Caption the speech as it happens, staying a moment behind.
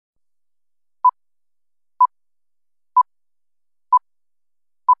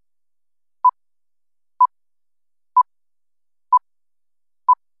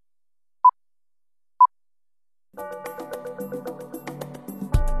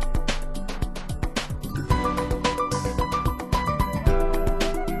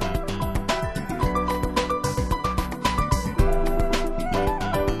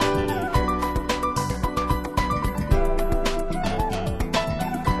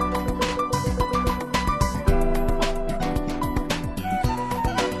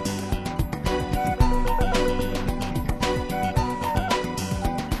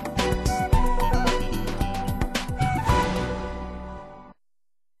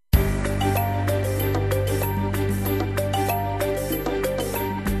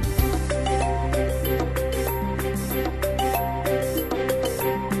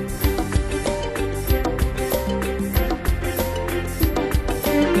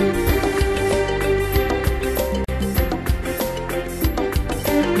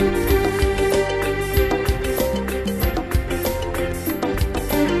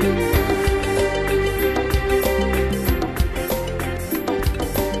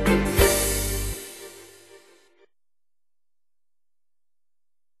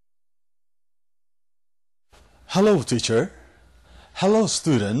Hello teacher. Hello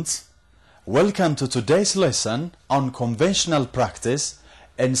students. Welcome to today's lesson on conventional practice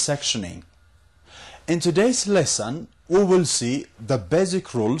and sectioning. In today's lesson, we will see the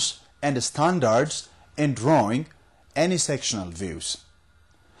basic rules and standards in drawing any sectional views.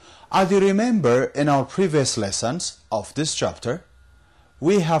 As you remember, in our previous lessons of this chapter,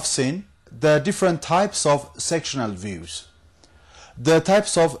 we have seen the different types of sectional views. The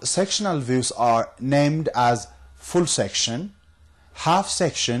types of sectional views are named as full section, half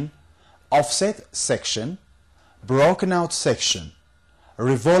section, offset section, broken out section,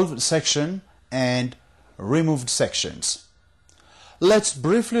 revolved section, and removed sections. Let's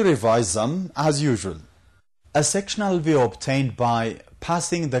briefly revise them as usual. A sectional view obtained by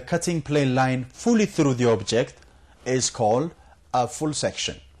passing the cutting plane line fully through the object is called a full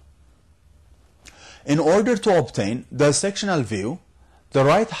section. In order to obtain the sectional view, the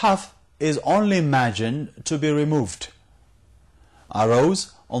right half is only imagined to be removed.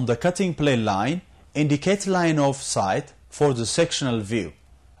 Arrows on the cutting plane line indicate line of sight for the sectional view.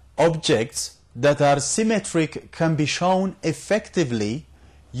 Objects that are symmetric can be shown effectively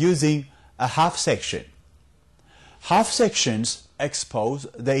using a half section. Half sections expose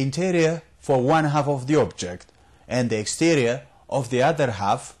the interior for one half of the object and the exterior of the other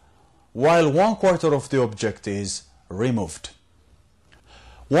half, while 1/4 of the object is removed.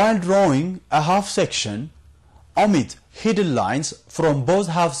 While drawing a half section, omit hidden lines from both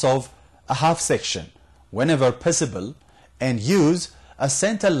halves of a half section whenever possible and use a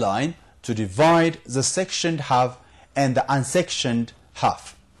center line to divide the sectioned half and the unsectioned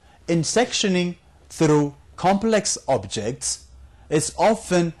half. In sectioning through complex objects, it's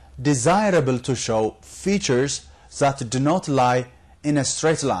often desirable to show features that do not lie in a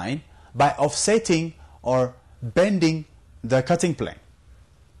straight line by offsetting or bending the cutting plane.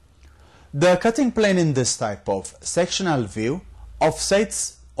 The cutting plane in this type of sectional view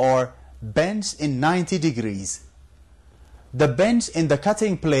offsets or bends in 90 degrees. The bends in the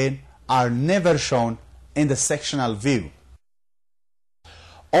cutting plane are never shown in the sectional view.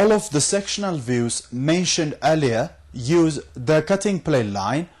 All of the sectional views mentioned earlier use the cutting plane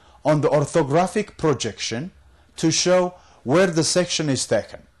line on the orthographic projection to show where the section is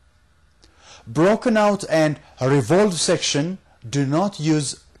taken. Broken out and revolved section do not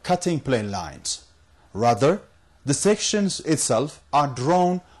use cutting plane lines. Rather, the sections itself are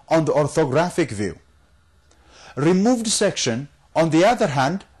drawn on the orthographic view. Removed section, on the other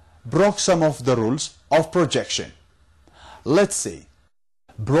hand, broke some of the rules of projection. Let's see.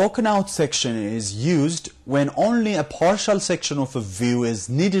 Broken out section is used when only a partial section of a view is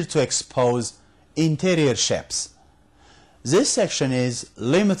needed to expose interior shapes. This section is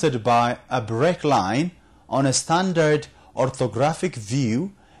limited by a break line on a standard orthographic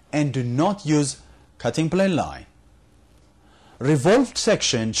view and do not use cutting plane line. Revolved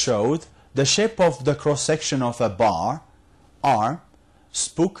section showed the shape of the cross-section of a bar, arm,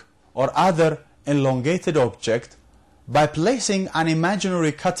 spook, or other elongated object by placing an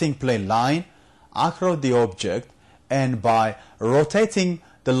imaginary cutting plane line across the object and by rotating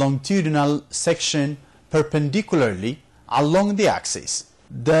the longitudinal section perpendicularly along the axis.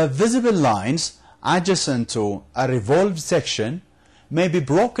 The visible lines adjacent to a revolved section may be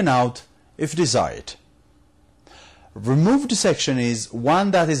broken out if desired. Removed section is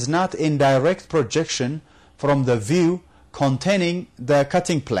one that is not in direct projection from the view containing the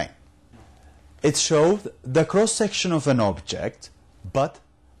cutting plane. It shows the cross-section of an object, but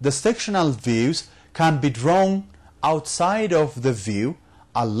the sectional views can be drawn outside of the view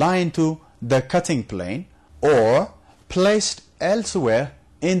aligned to the cutting plane or placed elsewhere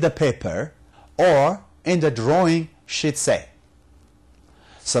in the paper or in the drawing sheet say.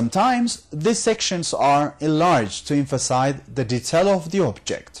 Sometimes these sections are enlarged to emphasize the detail of the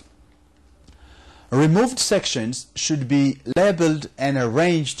object. Removed sections should be labeled and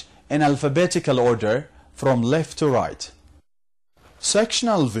arranged in alphabetical order from left to right.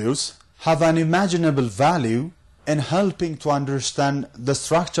 Sectional views have an imaginable value in helping to understand the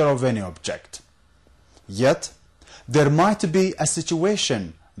structure of any object. Yet, there might be a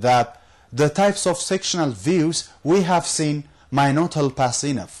situation that the types of sectional views we have seen might not help us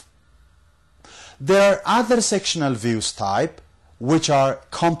enough. There are other sectional views type which are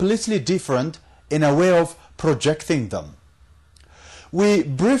completely different in a way of projecting them. We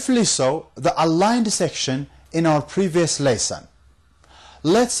briefly saw the aligned section in our previous lesson.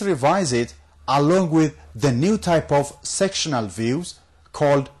 Let's revise it along with the new type of sectional views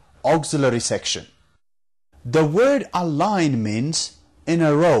called auxiliary section. The word align means in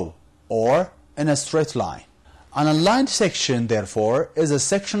a row or in a straight line. An aligned section, therefore, is a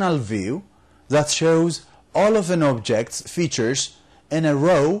sectional view that shows all of an object's features in a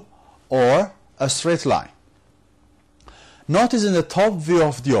row or a straight line. Notice in the top view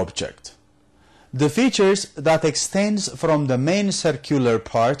of the object, the features that extends from the main circular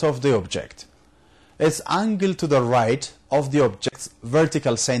part of the object. Its angle to the right of the object's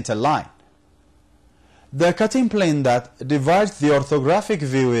vertical center line. The cutting plane that divides the orthographic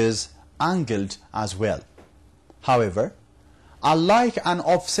view is angled as well. However, unlike an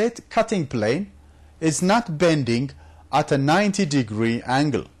offset cutting plane, it's not bending at a 90-degree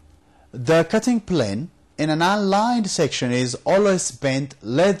angle. The cutting plane in an unlined section is always bent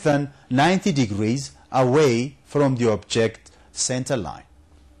less than 90 degrees away from the object center line.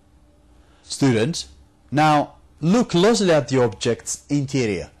 Students, now look closely at the object's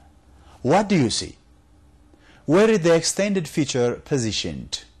interior. What do you see? Where is the extended feature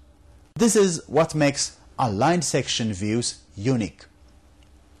positioned? This is what makes aligned section views unique.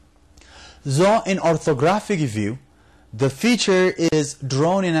 Though in orthographic view, the feature is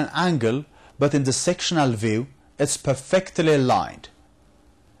drawn in an angle, but in the sectional view, it's perfectly aligned.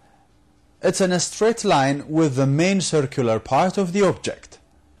 It's in a straight line with the main circular part of the object.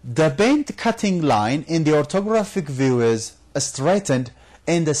 The bent cutting line in the orthographic view is straightened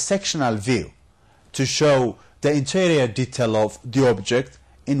in the sectional view to show the interior detail of the object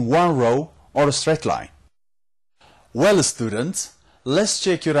in one row or straight line. Well, students, let's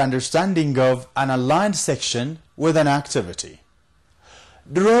check your understanding of an aligned section with an activity.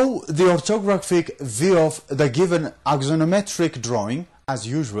 Draw the orthographic view of the given axonometric drawing as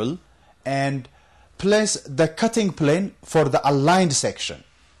usual and place the cutting plane for the aligned section.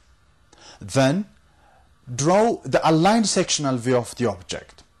 Then, draw the aligned sectional view of the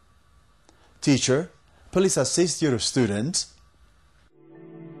object. Teacher, please assist your students.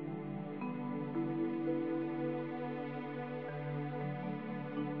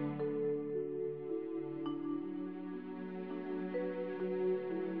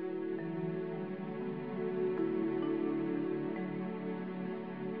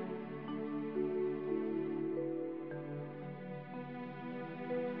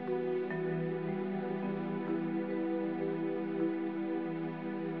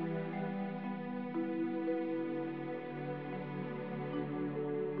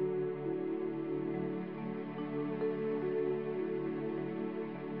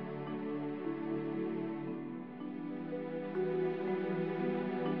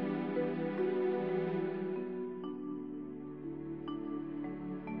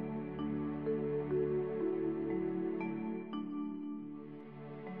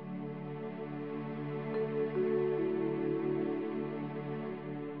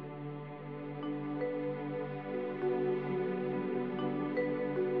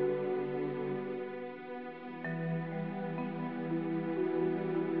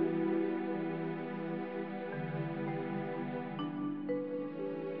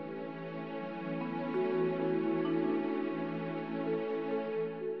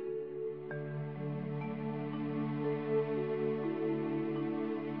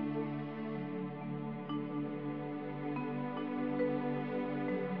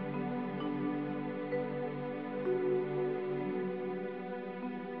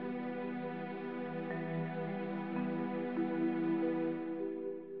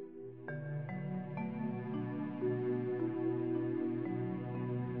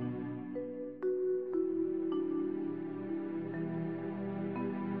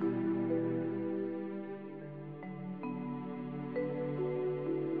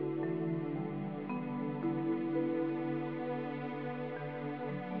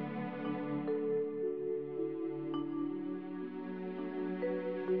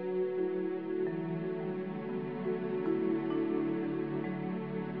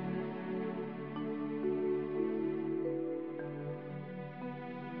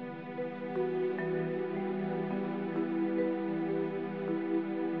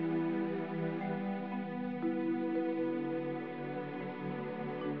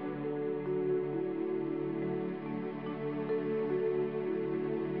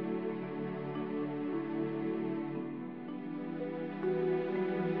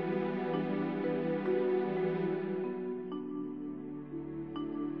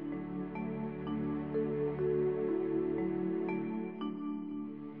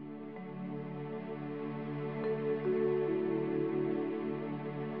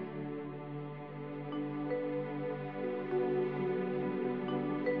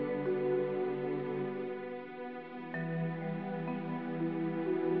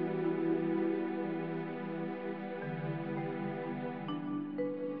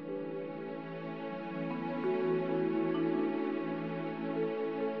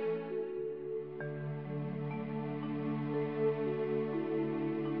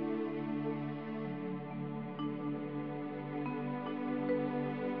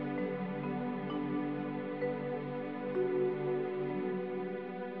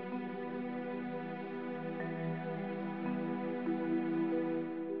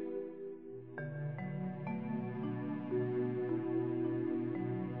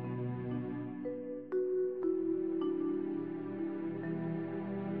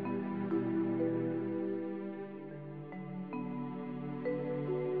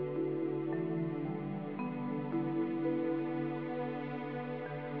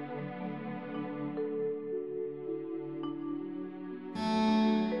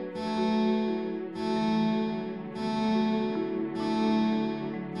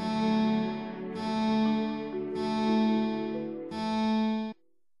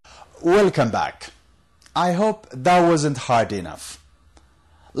 Welcome back. I hope that wasn't hard enough.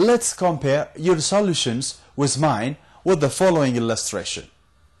 Let's compare your solutions with mine with the following illustration.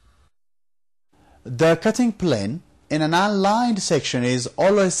 The cutting plane in an unlined section is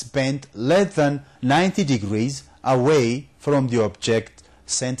always bent less than 90 degrees away from the object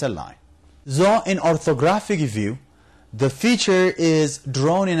center line. Though in orthographic view, the feature is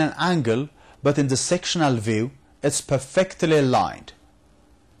drawn in an angle, but in the sectional view, it's perfectly aligned.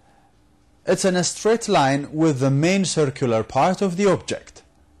 It's in a straight line with the main circular part of the object.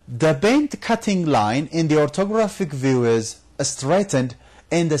 The bent cutting line in the orthographic view is straightened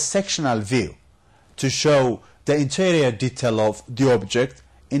in the sectional view to show the interior detail of the object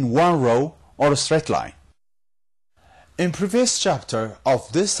in one row or a straight line. In previous chapter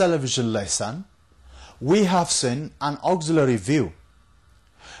of this television lesson, we have seen an auxiliary view.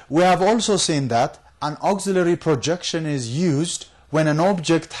 We have also seen that an auxiliary projection is used when an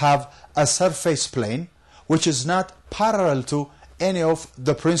object have a surface plane which is not parallel to any of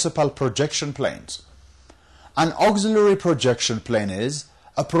the principal projection planes. An auxiliary projection plane is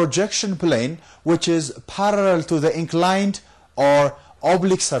a projection plane which is parallel to the inclined or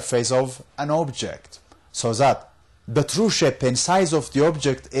oblique surface of an object, so that the true shape and size of the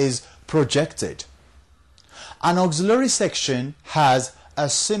object is projected. An auxiliary section has a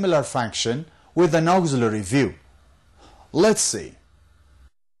similar function with an auxiliary view. Let's see.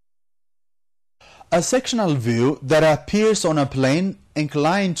 A sectional view that appears on a plane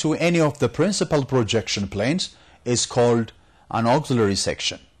inclined to any of the principal projection planes is called an auxiliary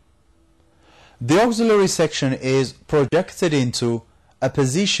section. The auxiliary section is projected into a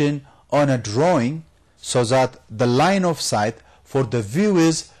position on a drawing so that the line of sight for the view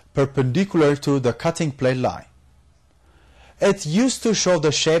is perpendicular to the cutting plane line. It's used to show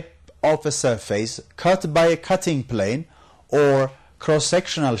the shape of a surface cut by a cutting plane or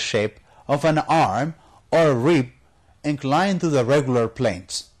cross-sectional shape of an arm or a rib inclined to the regular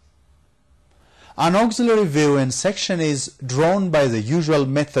planes. An auxiliary view in section is drawn by the usual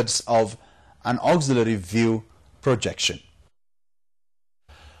methods of an auxiliary view projection.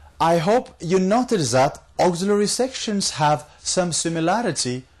 I hope you noticed that auxiliary sections have some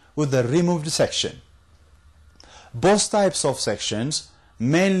similarity with the removed section. Both types of sections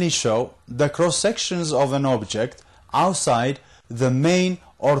mainly show the cross-sections of an object outside the main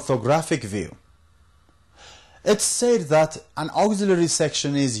orthographic view. It's said that an auxiliary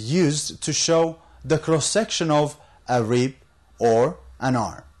section is used to show the cross-section of a rib or an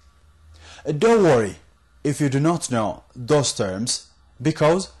arm. Don't worry if you do not know those terms,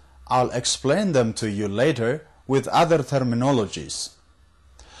 because I'll explain them to you later with other terminologies.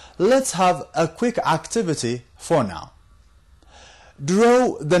 Let's have a quick activity for now.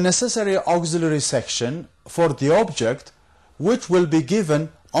 Draw the necessary auxiliary section for the object which will be given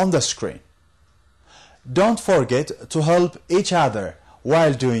on the screen. Don't forget to help each other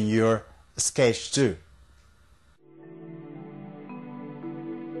while doing your sketch too.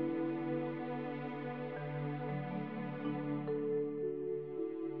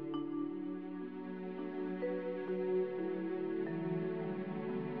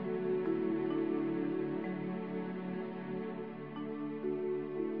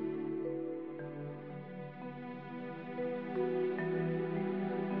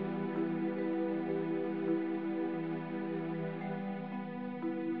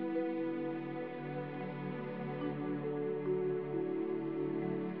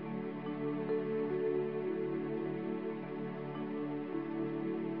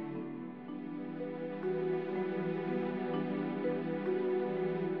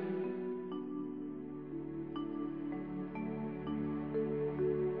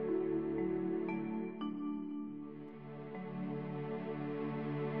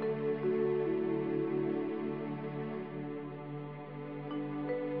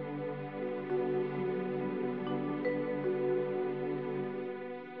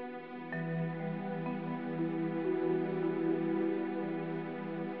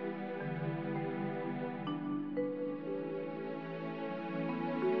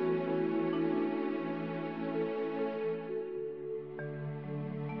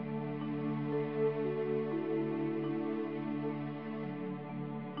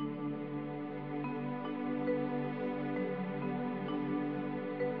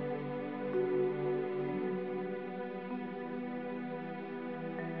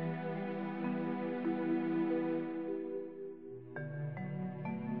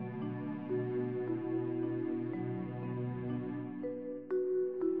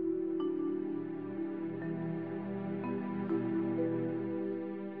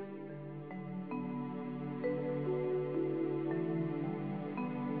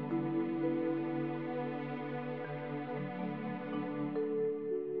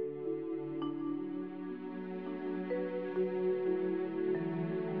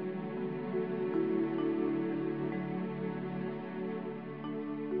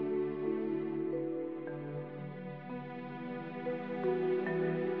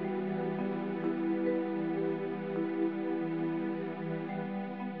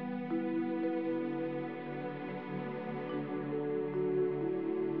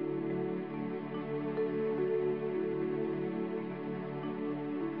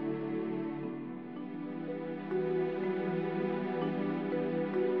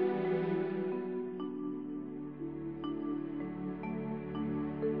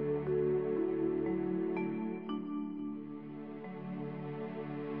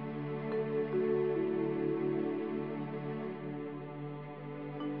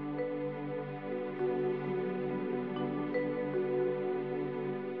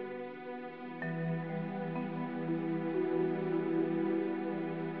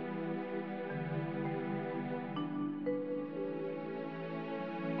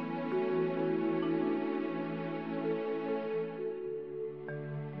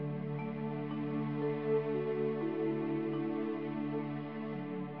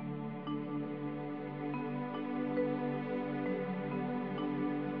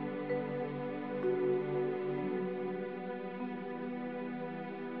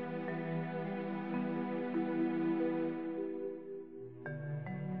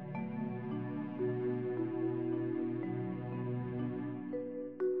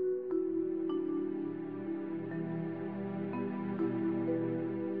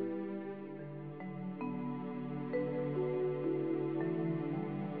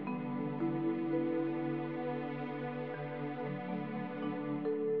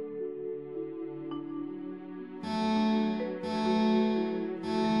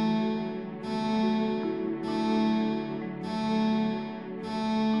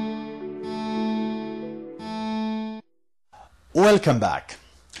 Welcome back.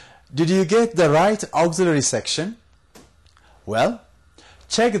 Did you get the right auxiliary section? Well,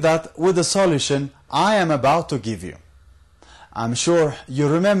 check that with the solution I am about to give you. I'm sure you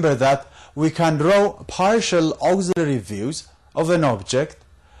remember that we can draw partial auxiliary views of an object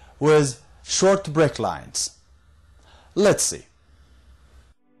with short break lines. Let's see.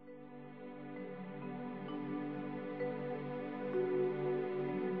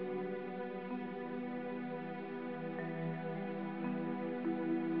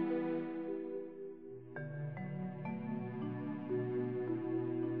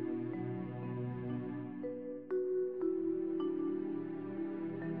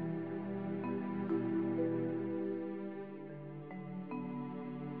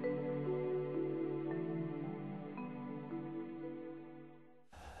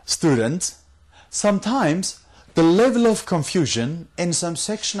 Students, sometimes the level of confusion in some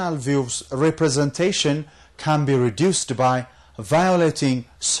sectional views representation can be reduced by violating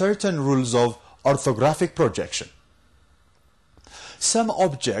certain rules of orthographic projection. Some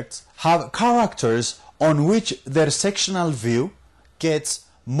objects have characters on which their sectional view gets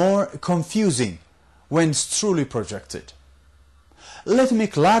more confusing when truly projected. Let me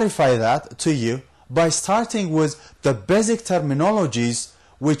clarify that to you by starting with the basic terminologies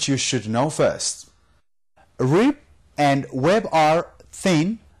which you should know first. Rib and web are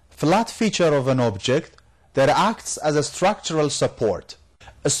thin, flat feature of an object that acts as a structural support.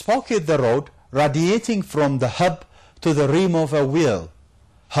 A spoke is the rod radiating from the hub to the rim of a wheel.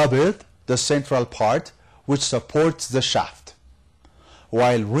 Hub is the central part which supports the shaft,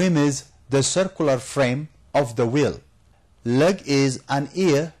 while rim is the circular frame of the wheel. Leg is an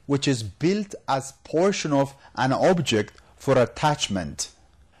ear which is built as portion of an object for attachment.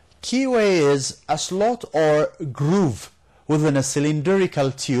 Keyway is a slot or groove within a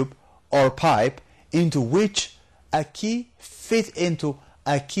cylindrical tube or pipe into which a key fit into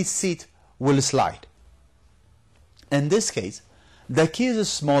a key seat will slide. In this case, the key is a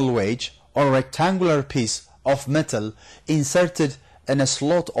small wedge or rectangular piece of metal inserted in a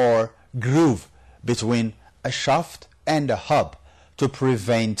slot or groove between a shaft and a hub to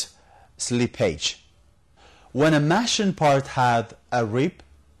prevent slippage. When a machine part had a rib,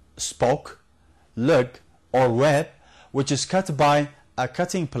 spoke, lug or web which is cut by a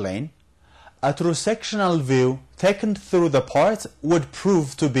cutting plane, a true sectional view taken through the part would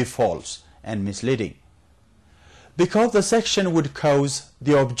prove to be false and misleading, because the section would cause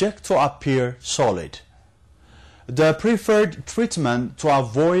the object to appear solid. The preferred treatment to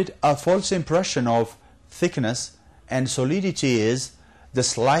avoid a false impression of thickness and solidity is the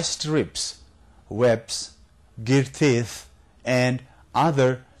sliced ribs, webs, gear teeth, and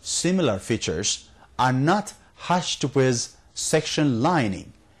other similar features are not hashed with section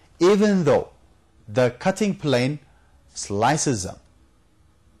lining, even though the cutting plane slices them.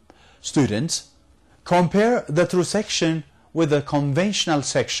 Students, compare the true section with the conventional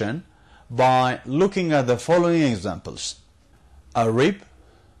section by looking at the following examples. A rib,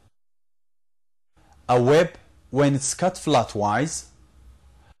 a web when it's cut flatwise,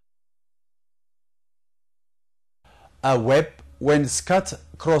 a web when it's cut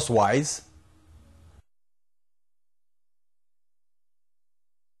crosswise,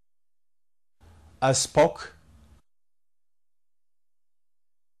 a spoke,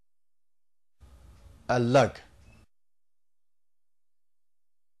 a lug.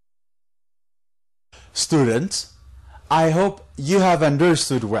 Students, I hope you have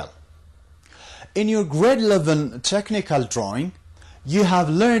understood well. In your grade 11 technical drawing, you have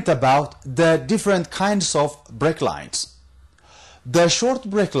learned about the different kinds of break lines. The short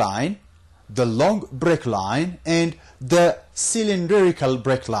break line, the long break line, and the cylindrical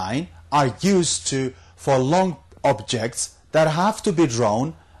break line are used for long objects that have to be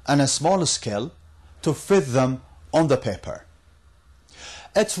drawn on a small scale to fit them on the paper.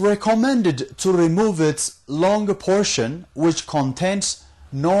 It's recommended to remove its long portion which contains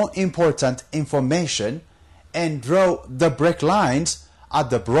no important information and draw the break lines at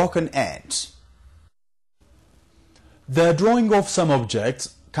the broken ends. The drawing of some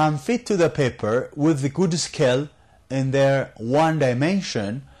objects can fit to the paper with good scale in their one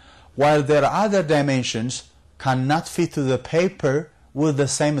dimension, while their other dimensions cannot fit to the paper with the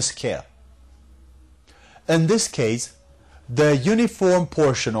same scale. In this case, the uniform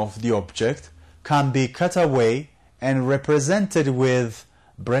portion of the object can be cut away and represented with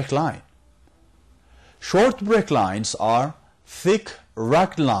break line. Short break lines are thick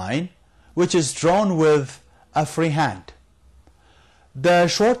rugged line which is drawn with a free hand. The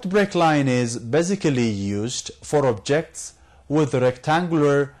short break line is basically used for objects with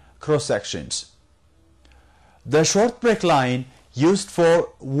rectangular cross sections. The short break line used for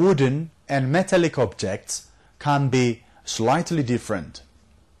wooden and metallic objects can be slightly different.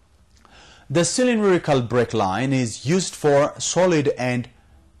 The cylindrical break line is used for solid and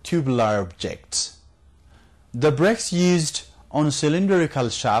tubular objects. The brakes used on cylindrical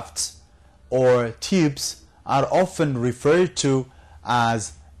shafts or tubes are often referred to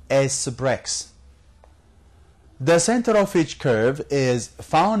as S-brakes. The center of each curve is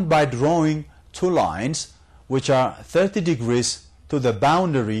found by drawing two lines which are 30 degrees to the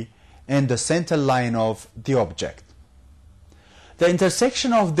boundary and the center line of the object. The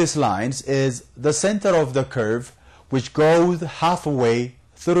intersection of these lines is the center of the curve, which goes halfway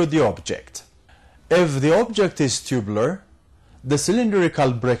through the object. If the object is tubular, the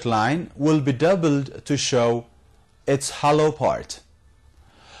cylindrical break line will be doubled to show its hollow part.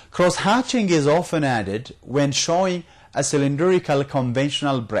 Cross-hatching is often added when showing a cylindrical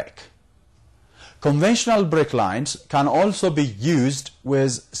conventional brake. Conventional brake lines can also be used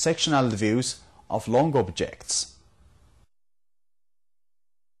with sectional views of long objects.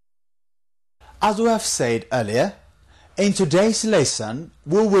 As we have said earlier, in today's lesson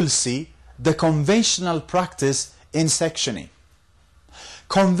we will see the conventional practice in sectioning.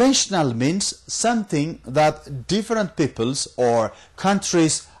 Conventional means something that different peoples or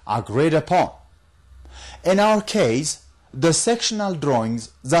countries agreed upon. In our case, the sectional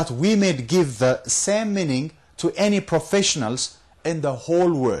drawings that we made give the same meaning to any professionals in the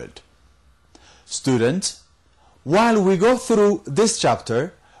whole world. Students, while we go through this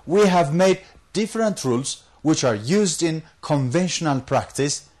chapter, we have made different rules which are used in conventional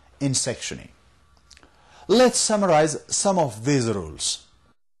practice in sectioning. Let's summarize some of these rules.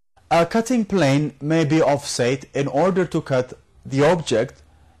 A cutting plane may be offset in order to cut the object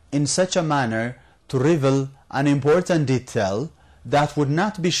in such a manner to reveal an important detail that would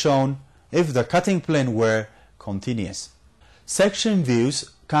not be shown if the cutting plane were continuous. Section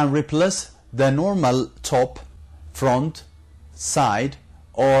views can replace the normal top, front, side,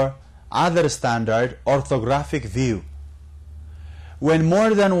 or other standard orthographic view. When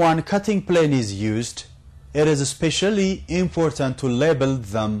more than one cutting plane is used, it is especially important to label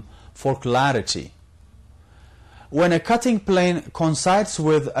them for clarity. When a cutting plane coincides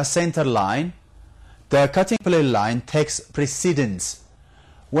with a center line, the cutting plane line takes precedence.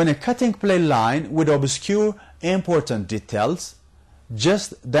 When a cutting plane line would obscure important details,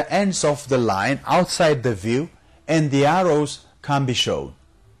 just the ends of the line outside the view and the arrows can be shown.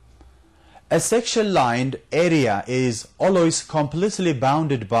 A section-lined area is always completely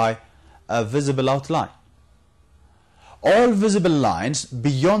bounded by a visible outline. All visible lines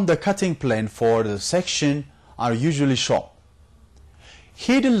beyond the cutting plane for the section are usually shown.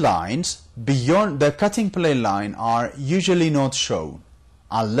 Hidden lines beyond the cutting plane line are usually not shown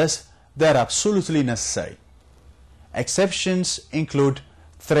unless they are absolutely necessary. Exceptions include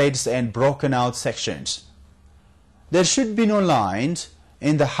threads and broken out sections. There should be no lines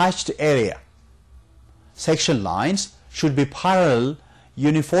in the hatched area. Section lines should be parallel,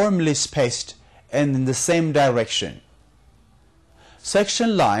 uniformly spaced, and in the same direction.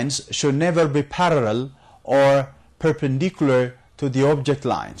 Section lines should never be parallel or perpendicular to the object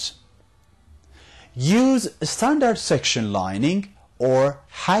lines. Use standard section lining or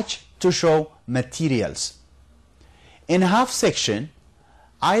hatch to show materials. In half section,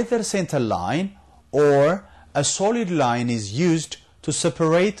 either center line or a solid line is used to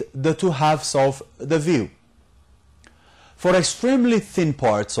separate the two halves of the view. For extremely thin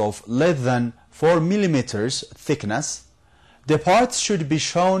parts of less than 4 mm thickness, the parts should be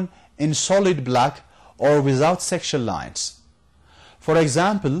shown in solid black or without section lines. For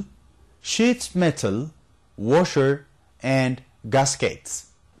example, sheet metal, washer, and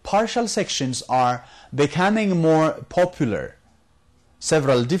gaskets. Partial sections are becoming more popular.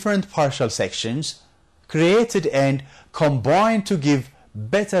 Several different partial sections created and combined to give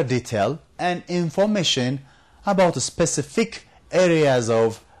better detail and information about specific areas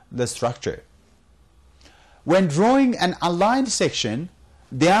of the structure. When drawing an aligned section,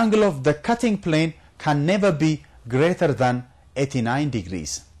 the angle of the cutting plane can never be greater than 89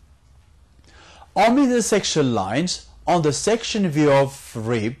 degrees. Omit the section lines on the section view of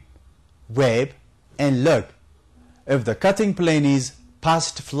rib, web, and lug if the cutting plane is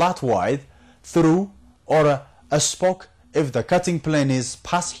passed flat wide through, or a spoke if the cutting plane is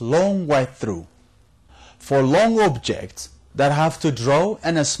passed long wide through. For long objects that have to draw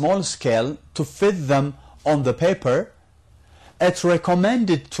on a small scale to fit them on the paper, it's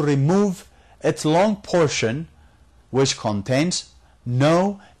recommended to remove its long portion which contains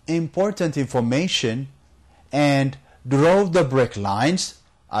no important information and draw the break lines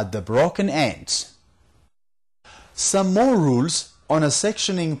at the broken ends. Some more rules on a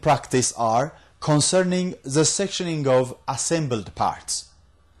sectioning practice are concerning the sectioning of assembled parts.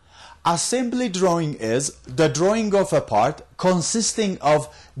 Assembly drawing is the drawing of a part consisting of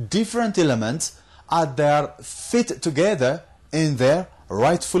different elements as they are fit together in their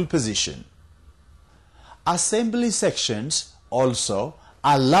rightful position. Assembly sections also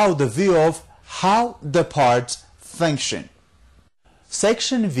allow the view of how the parts function.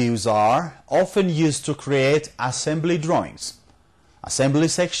 Section views are often used to create assembly drawings. Assembly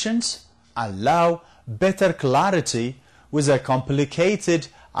sections allow better clarity with a complicated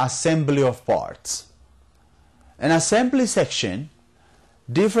assembly of parts. In assembly section,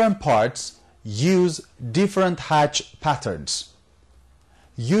 different parts use different hatch patterns.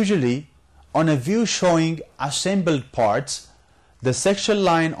 Usually, on a view showing assembled parts, the section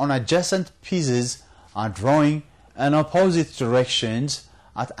line on adjacent pieces are drawn in opposite directions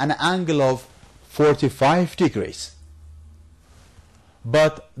at an angle of 45 degrees.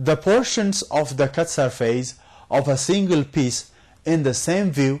 But the portions of the cut surface of a single piece in the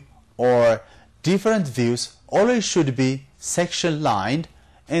same view or different views always should be section lined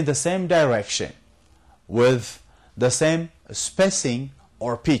in the same direction with the same spacing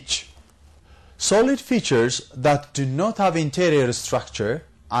or pitch. Solid features that do not have interior structure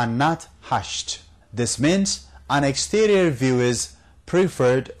are not hashed. This means an exterior view is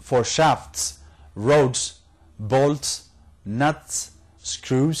preferred for shafts, rods, bolts, nuts,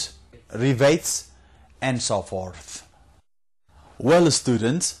 screws, rivets, and so forth. Well,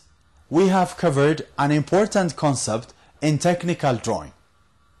 students, we have covered an important concept in technical drawing.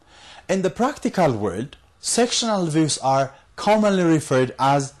 In the practical world, sectional views are commonly referred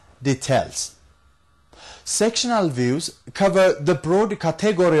as details. Sectional views cover the broad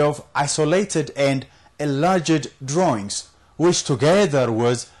category of isolated and enlarged drawings, which together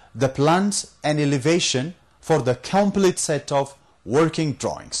with the plans and elevation for the complete set of working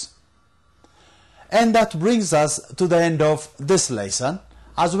drawings. And that brings us to the end of this lesson,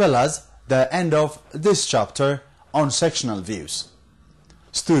 as well as the end of this chapter on sectional views.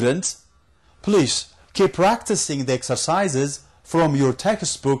 Students, please keep practicing the exercises from your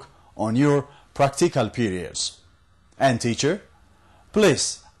textbook on your practical periods. And teacher,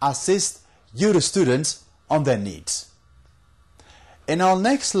 please assist your students on their needs. In our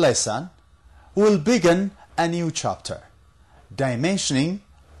next lesson, we'll begin a new chapter, dimensioning,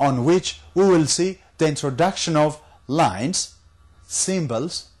 on which we will see the introduction of lines,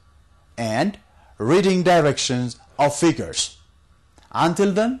 symbols, and reading directions of figures.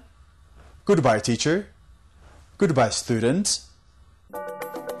 Until then, goodbye teacher, goodbye students.